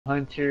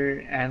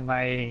Hunter and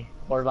my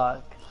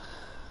Warlock.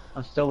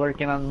 I'm still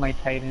working on my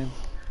Titan.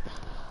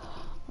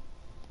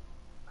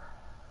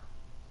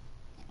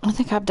 I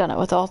think I've done it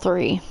with all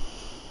three.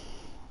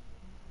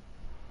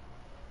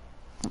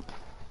 I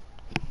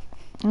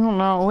don't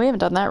know. We haven't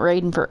done that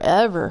raid in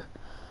forever.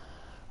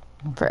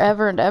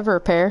 Forever and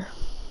ever, pair.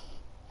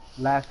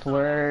 Last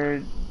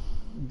word,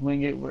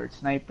 wing it word,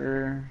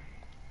 sniper.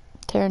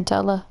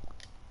 Tarantella.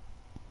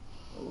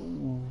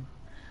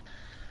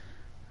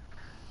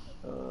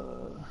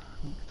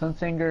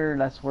 Sunsinger,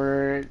 last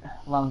word,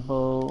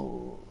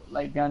 longbow,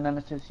 light gun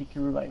nemesis, he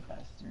can revive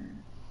faster.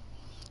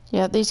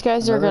 Yeah, these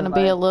guys are going to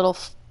be a little,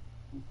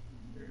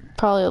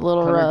 probably a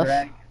little clever rough.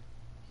 Drag,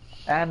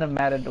 and a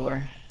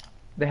matador.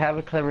 They have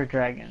a clever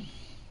dragon.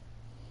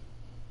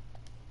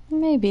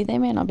 Maybe, they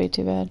may not be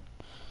too bad.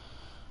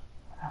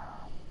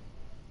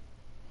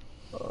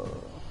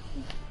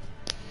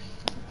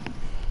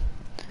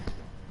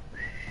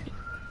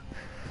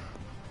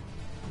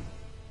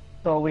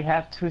 So we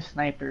have 2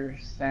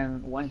 snipers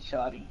and 1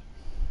 shotty.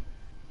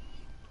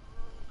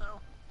 No.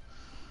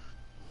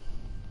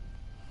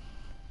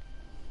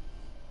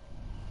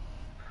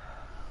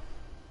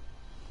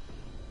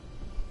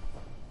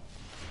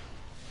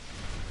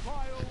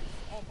 Trials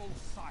of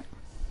Osiris.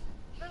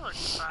 They look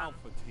fun.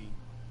 Alpha team.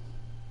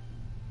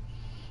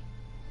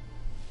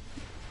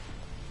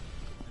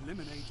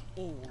 Eliminate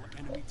all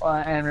enemy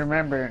And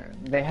remember,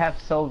 they have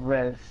soul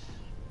res.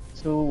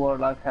 2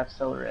 warlocks have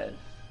soul res.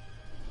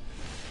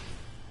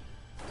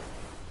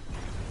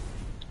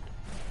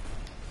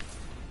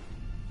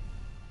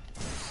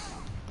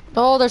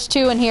 Oh, there's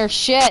 2 in here.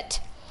 Shit!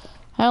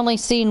 I only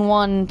seen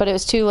 1, but it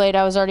was too late.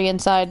 I was already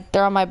inside.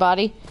 They're on my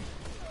body.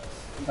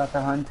 Got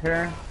the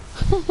hunter.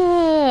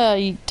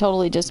 You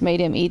totally just made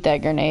him eat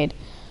that grenade.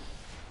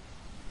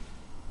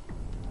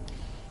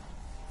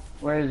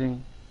 Where is he?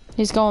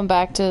 He's going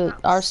back to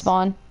our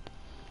spawn.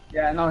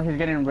 Yeah, no, he's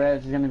getting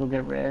res. He's gonna go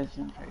get res. He's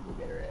gonna try to go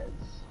get res.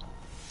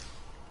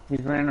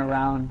 He's running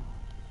around.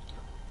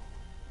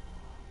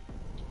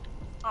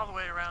 All the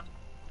way around.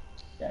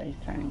 Yeah, he's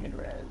trying to get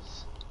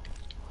res.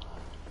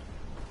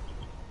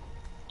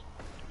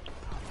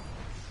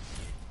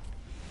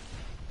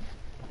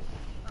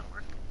 That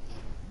worked.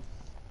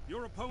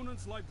 Your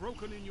opponents lie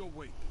broken in your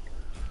wake.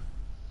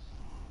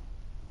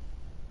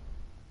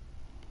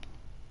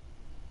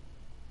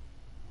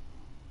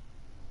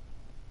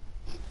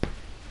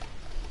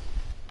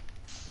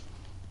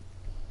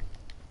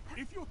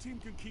 If your team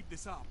can keep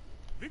this up,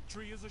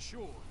 victory is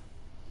assured.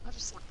 I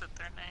just looked at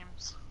their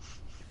names.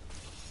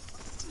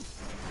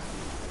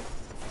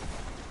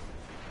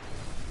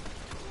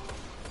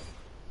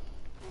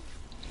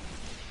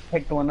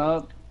 Picked one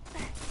up.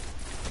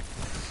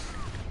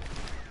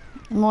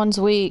 One's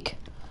weak.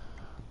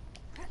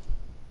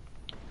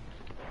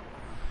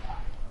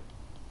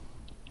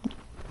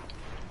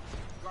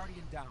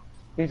 Guardian down.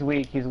 He's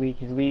weak, he's weak,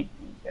 he's weak.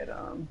 Get,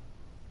 do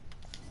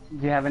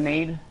you have an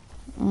aid?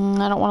 I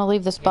don't want to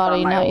leave this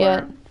body, not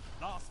yet.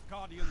 Last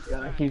guardian.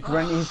 Yeah, he's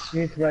running,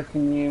 he's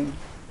rushing you.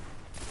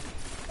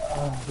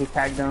 He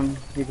tagged him,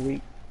 he's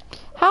weak.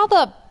 How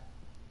the...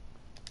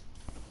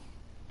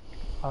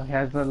 Oh, he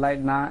has the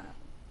light knot.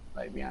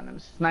 Light behind him.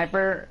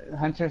 Sniper,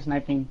 hunter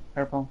sniping,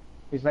 purple.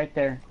 He's right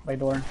there, by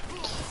door.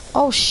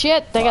 Oh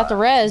shit, they got the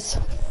res.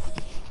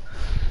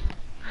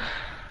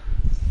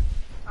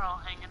 They're all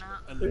hanging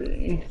out.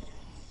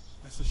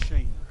 That's a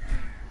shame.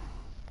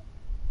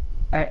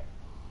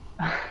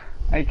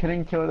 I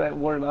couldn't kill that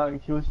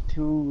warlock. He was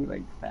too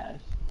like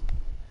fast.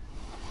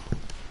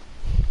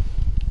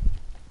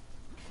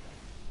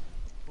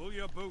 Pull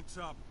your boots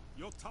up.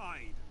 You're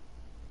tied.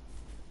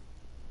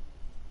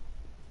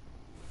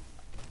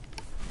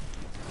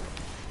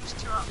 There's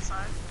 2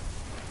 outside.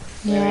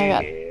 Yeah, I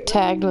got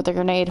tagged with a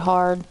grenade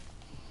hard.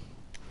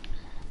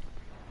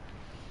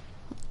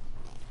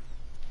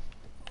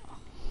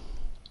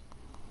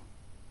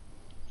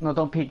 No,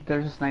 don't peek.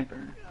 There's a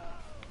sniper.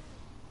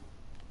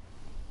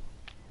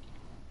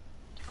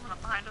 Coming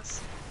up behind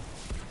us.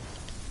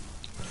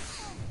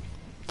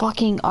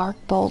 Fucking arc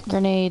bolt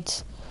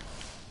grenades.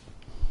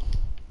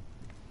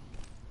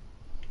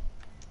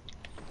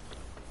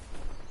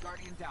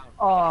 Guardian down.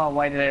 Oh,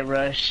 why did I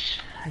rush?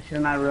 I should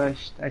have not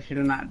rushed. I should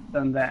have not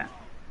done that.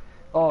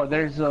 Oh,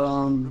 there's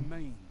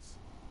Remains.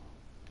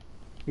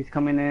 he's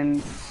coming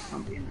in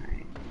from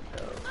behind.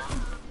 So.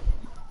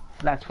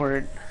 Last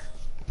word.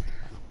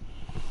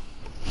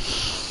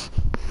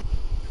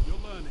 You're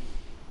learning.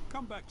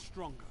 Come back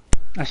stronger.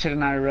 I should have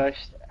not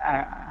rushed.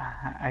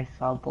 I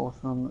saw both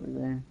of them over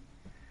there.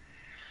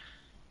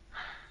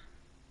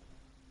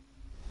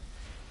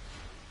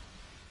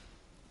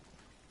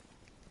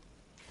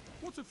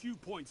 What's a few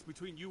points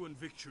between you and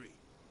victory?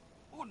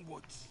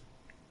 Onwards.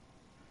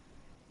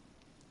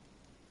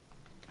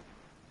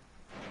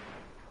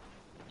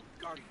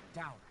 Guardian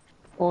down.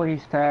 Oh,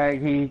 he's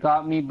tagged. He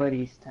got me, but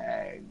he's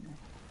tagged.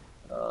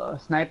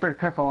 Sniper,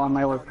 careful on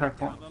my way,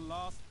 careful. The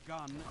last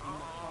gun in the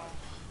fight.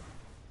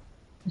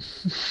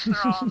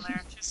 They're all in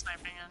there. 2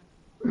 sniping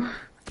in.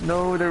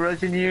 No, they're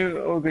rushing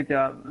you. Oh, good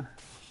job.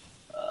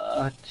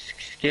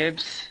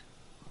 skips.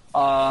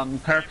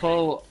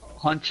 Purple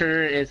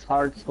Hunter is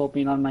hard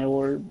scoping on my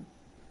orb.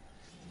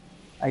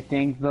 I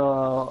think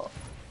the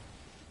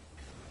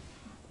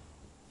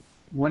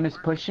one is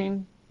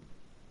pushing.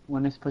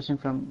 One is pushing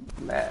from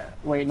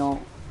left. Wait,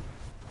 no.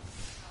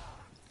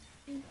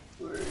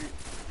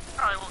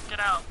 Probably won't get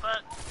out,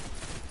 but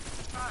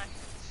try.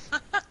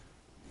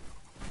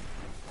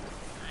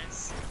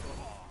 Nice.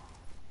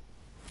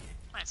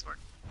 Nice work.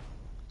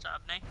 Good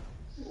job, Nate.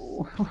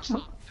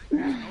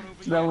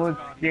 That was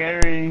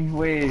scary.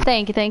 Wait.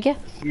 Thank you.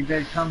 He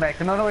did come back.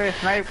 No, wait,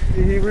 snipe.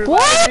 He revived.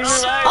 What? He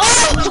revived.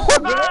 Oh!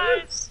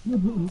 Nice.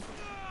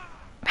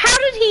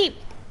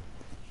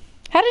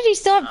 How did he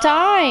still have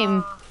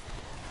time?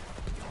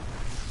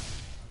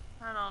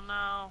 I don't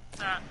know.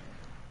 That.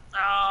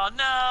 Oh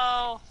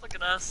no! Look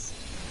at us.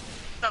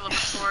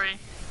 Celebratory.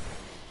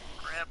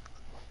 Rip.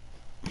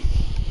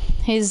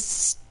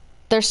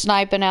 They're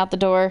sniping out the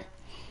door.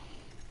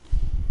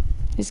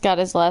 He's got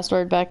his last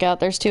word back out.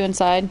 There's 2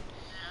 inside. Yeah,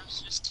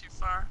 it's just too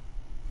far.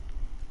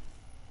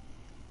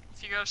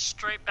 If you go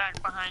straight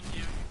back behind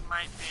you, you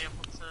might be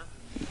able to.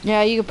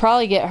 Yeah, you could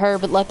probably get her,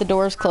 but let the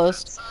doors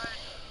closed. Outside.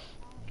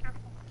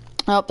 Careful.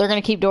 Oh, they're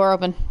gonna keep door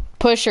open.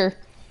 Push her.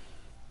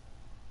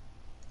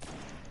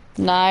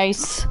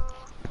 Nice. They're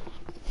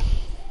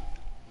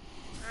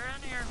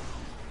in here.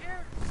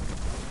 Here.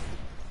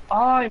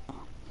 Oh,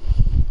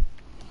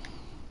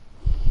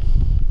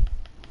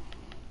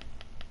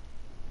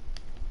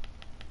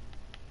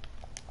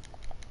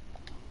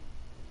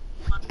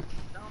 Come on.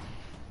 Don't.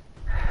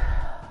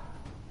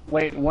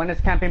 wait, one is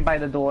camping by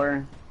the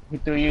door. He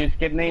threw you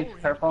skip nades,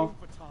 purple.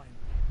 Overtime.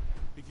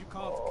 If you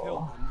can't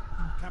kill them,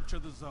 capture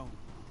the zone.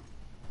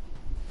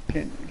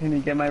 Can you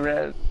get my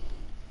res?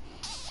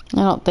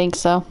 I don't think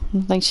so.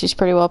 I think she's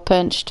pretty well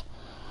pinched.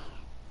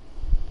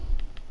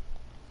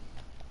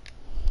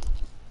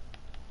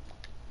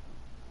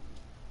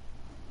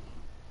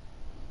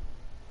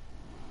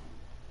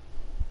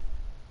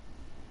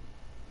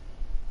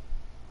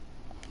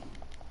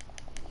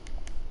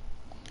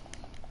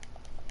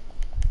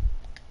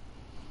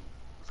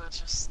 That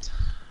just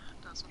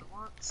does what it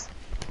wants.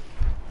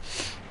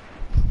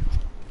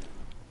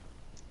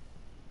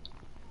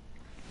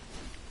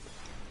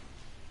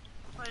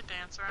 Play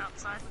dancer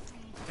outside with me.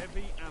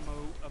 Heavy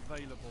ammo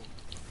available.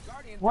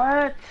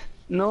 What?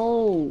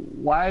 No.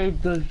 Why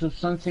does the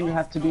Sun Singer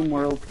have to be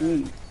more OP?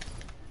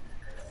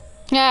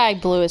 Yeah, he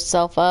blew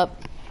himself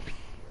up.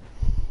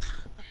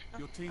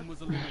 Your team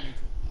was eliminated.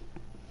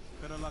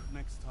 Better luck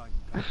next time,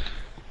 guys.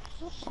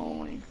 Oh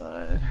my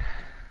god.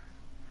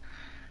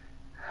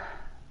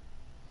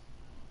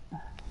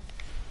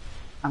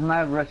 I'm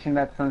not rushing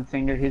that Sun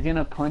Singer. He's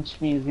gonna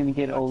punch me. He's gonna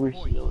get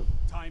overshield.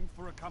 Time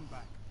for a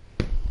comeback.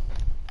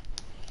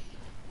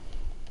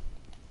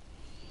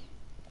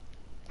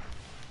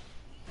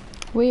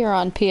 We are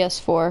on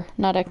PS4,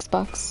 not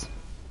Xbox.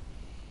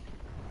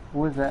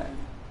 What was that?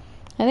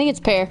 I think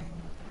it's Pear.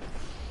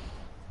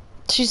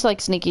 She's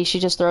like sneaky. She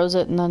just throws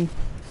it and then.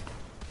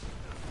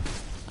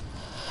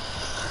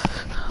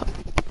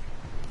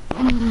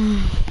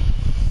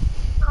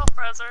 Girl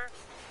Frezer.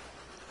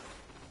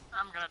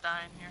 I'm gonna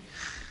die in here.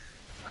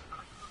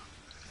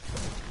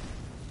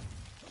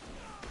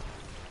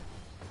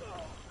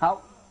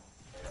 How?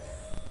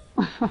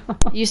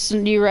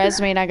 You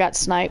res me and I got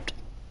sniped.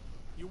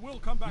 You will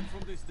come back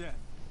from this death.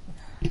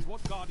 It's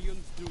what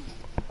Guardians do.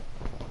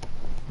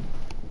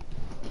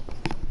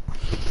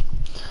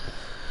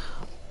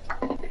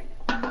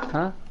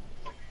 Huh?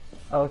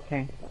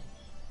 Okay.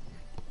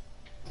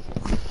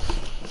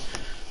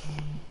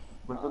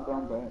 Where's the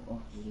gun back?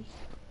 Oh, it is.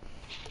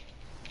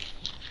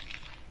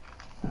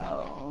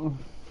 Oh.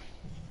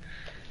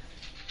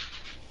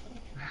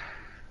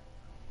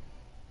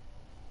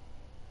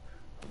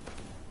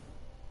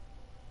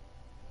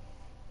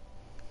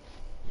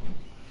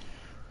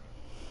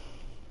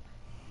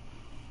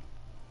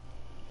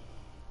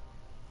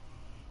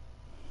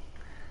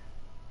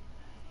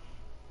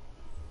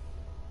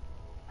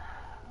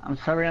 I'm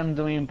sorry I'm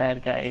doing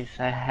bad, guys.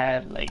 I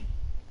had like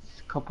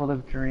a couple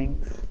of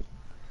drinks.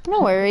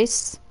 No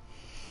worries.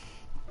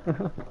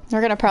 We're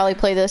gonna probably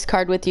play this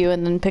card with you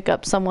and then pick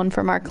up someone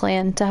from our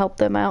clan to help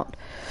them out.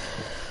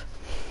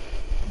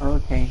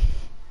 Okay.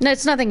 No,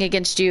 it's nothing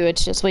against you.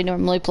 It's just we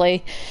normally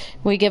play.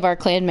 We give our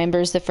clan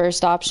members the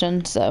first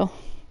option, so.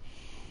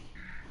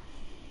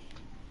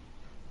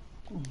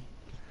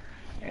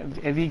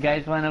 If you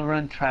guys want to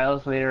run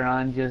trials later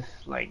on, just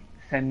like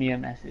send me a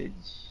message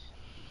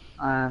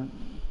on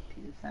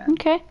PSN.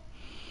 Okay.